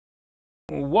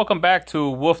welcome back to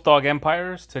Wolf Dog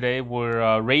Empires. Today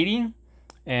we're raiding,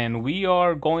 and we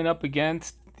are going up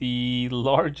against the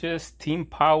largest team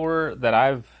power that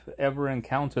I've ever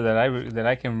encountered that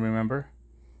I can remember.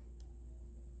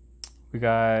 We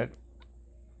got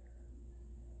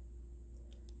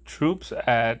troops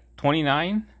at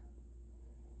 29.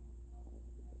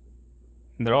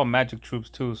 And they're all magic troops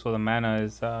too, so the mana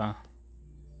is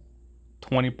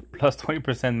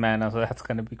 20% mana, so that's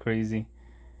gonna be crazy.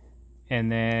 And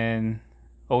then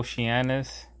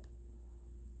Oceanus,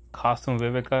 Costume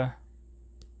Vivica,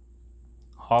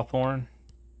 Hawthorne,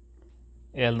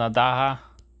 El Nadaha,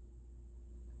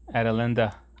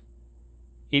 Adelinda.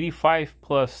 85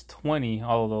 plus 20,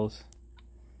 all of those.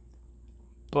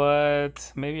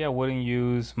 But maybe I wouldn't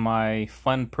use my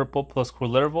fun purple plus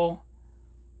Crulervo.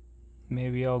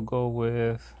 Maybe I'll go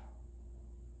with...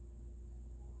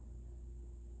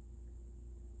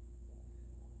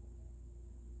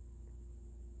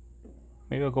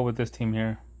 Maybe I'll go with this team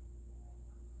here.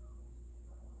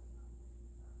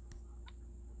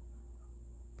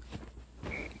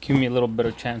 Give me a little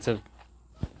better chance of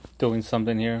doing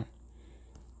something here.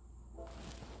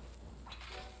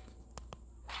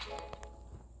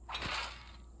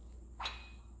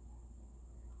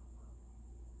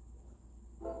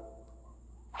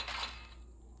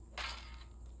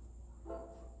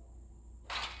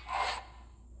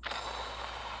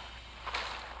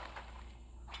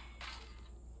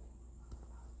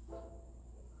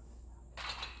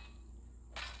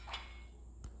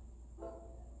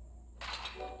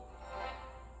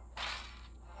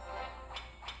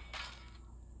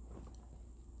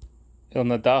 El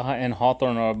Nadaha and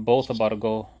Hawthorne are both about to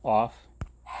go off.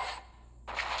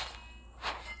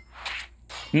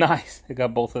 Nice. I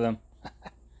got both of them.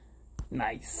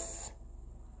 Nice.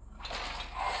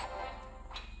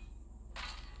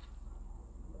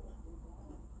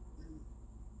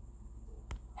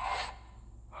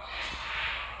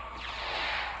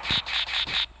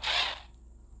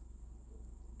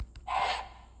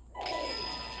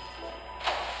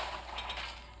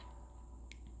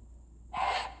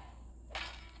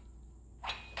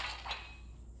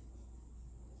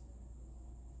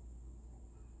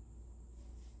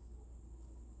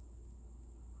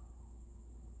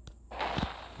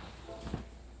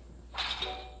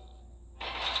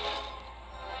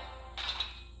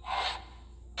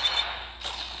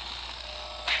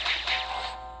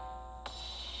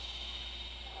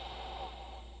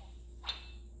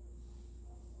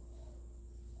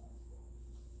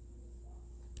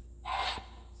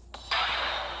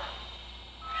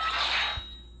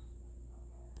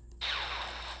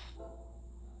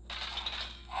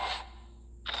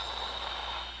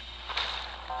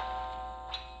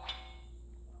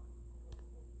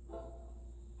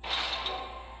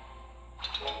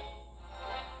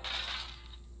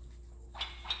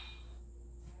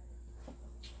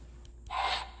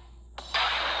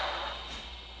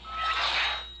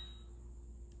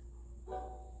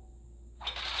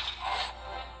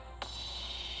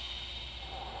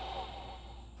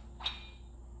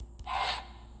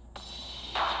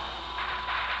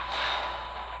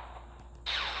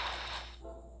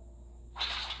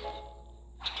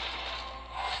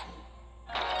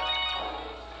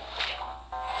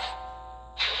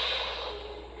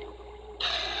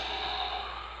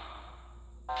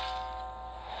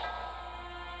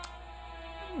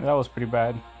 That was pretty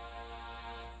bad.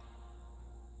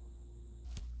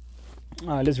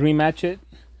 Let's rematch it.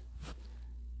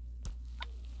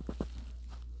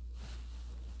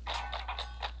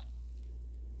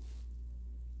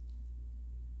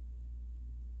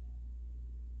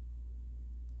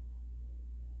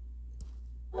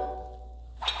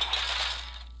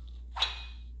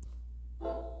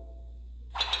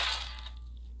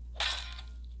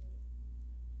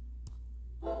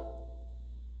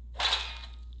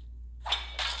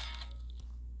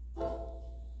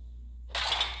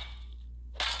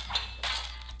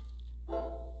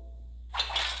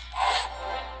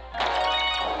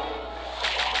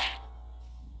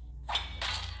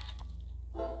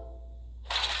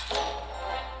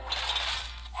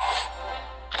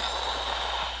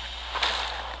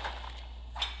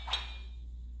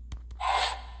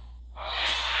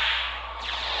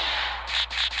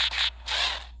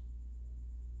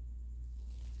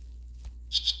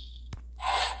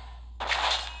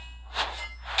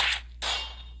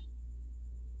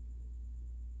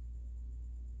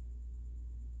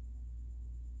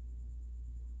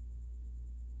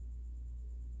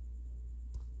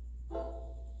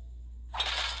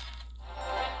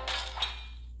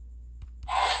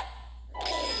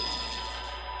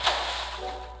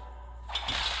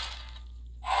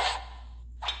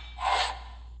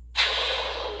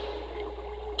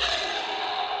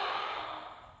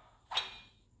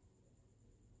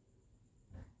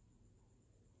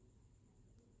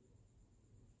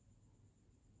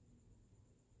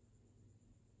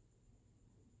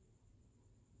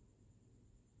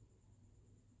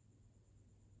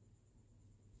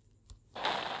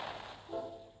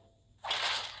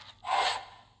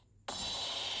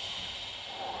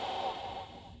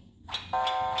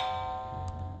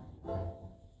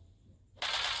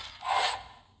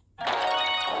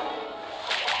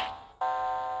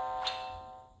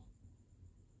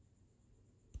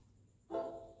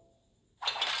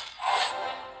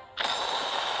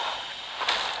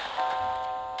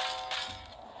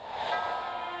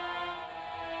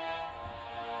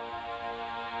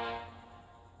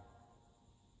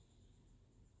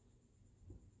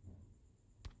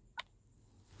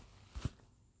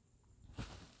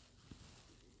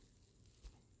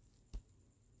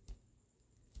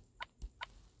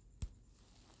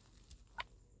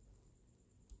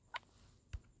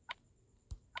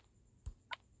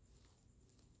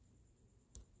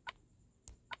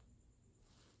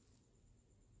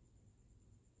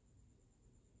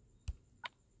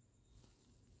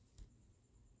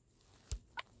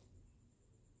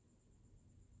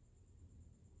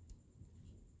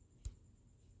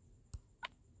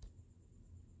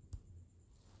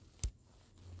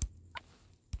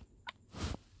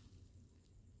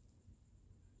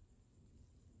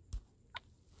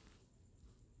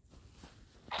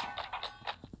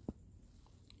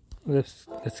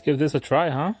 Let's give this a try,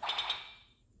 huh?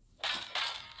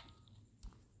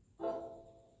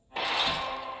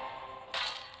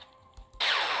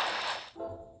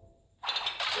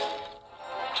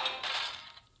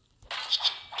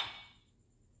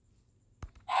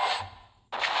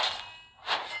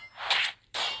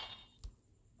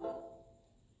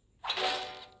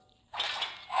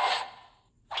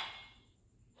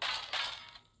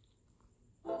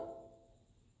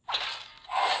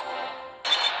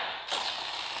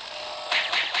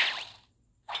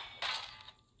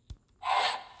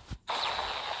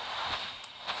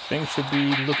 Things should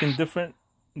be looking different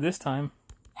this time.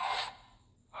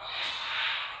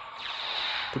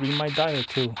 3 might die or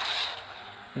 2.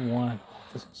 1.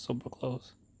 This one's super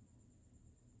close.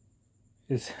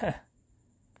 Is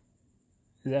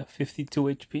that 52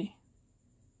 HP?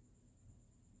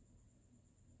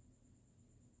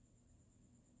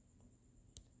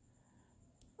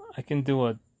 I can do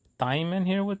a diamond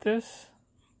here with this,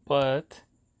 but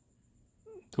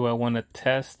do I want to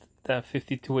test that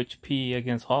 52 HP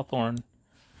against Hawthorne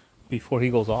before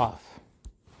he goes off?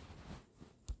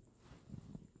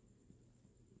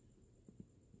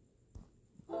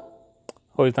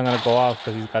 Oh, he's not gonna go off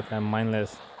because he's got that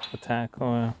mindless attack.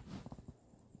 Oh,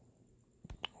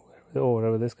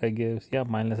 whatever this guy gives. Yeah,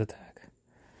 mindless attack.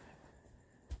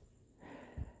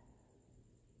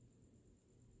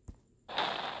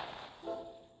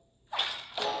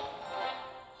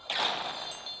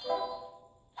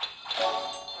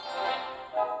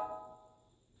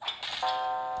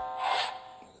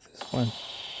 This one.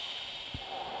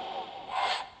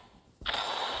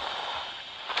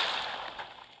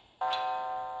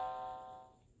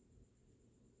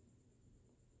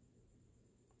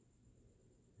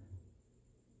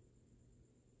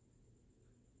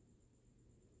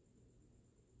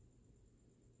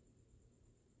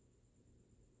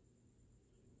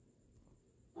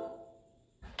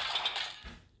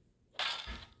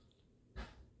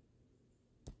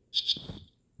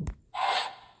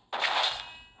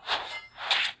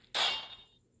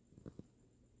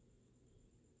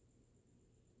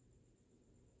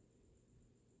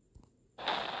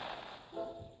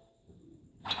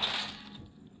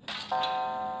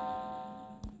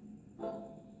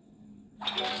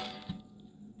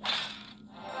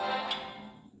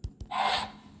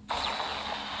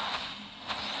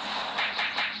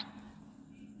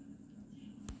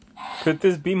 Could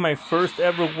this be my first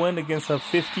ever win against a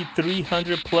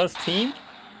 5,300 plus team?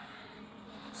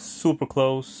 Super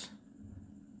close.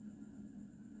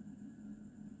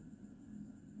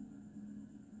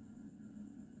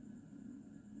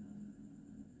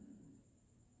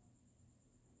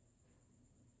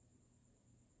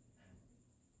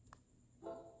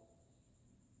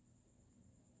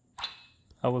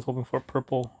 I was hoping for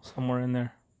purple somewhere in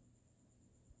there.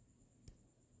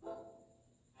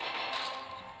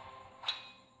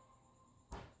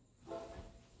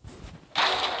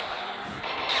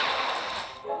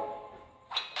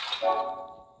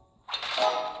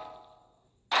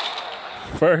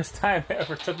 First time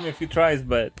ever. Took me a few tries,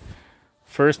 but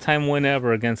first time win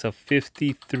ever against a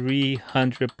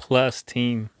 5,300 plus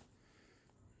team.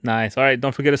 Nice. All right,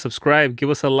 don't forget to subscribe.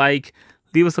 Give us a like.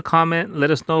 Leave us a comment.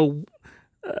 Let us know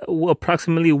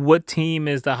approximately what team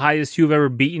is the highest you've ever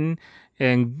beaten.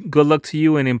 And good luck to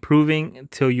you in improving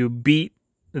until you beat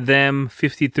them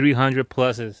 5,300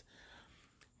 pluses.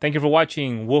 Thank you for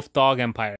watching Wolf Dog Empire.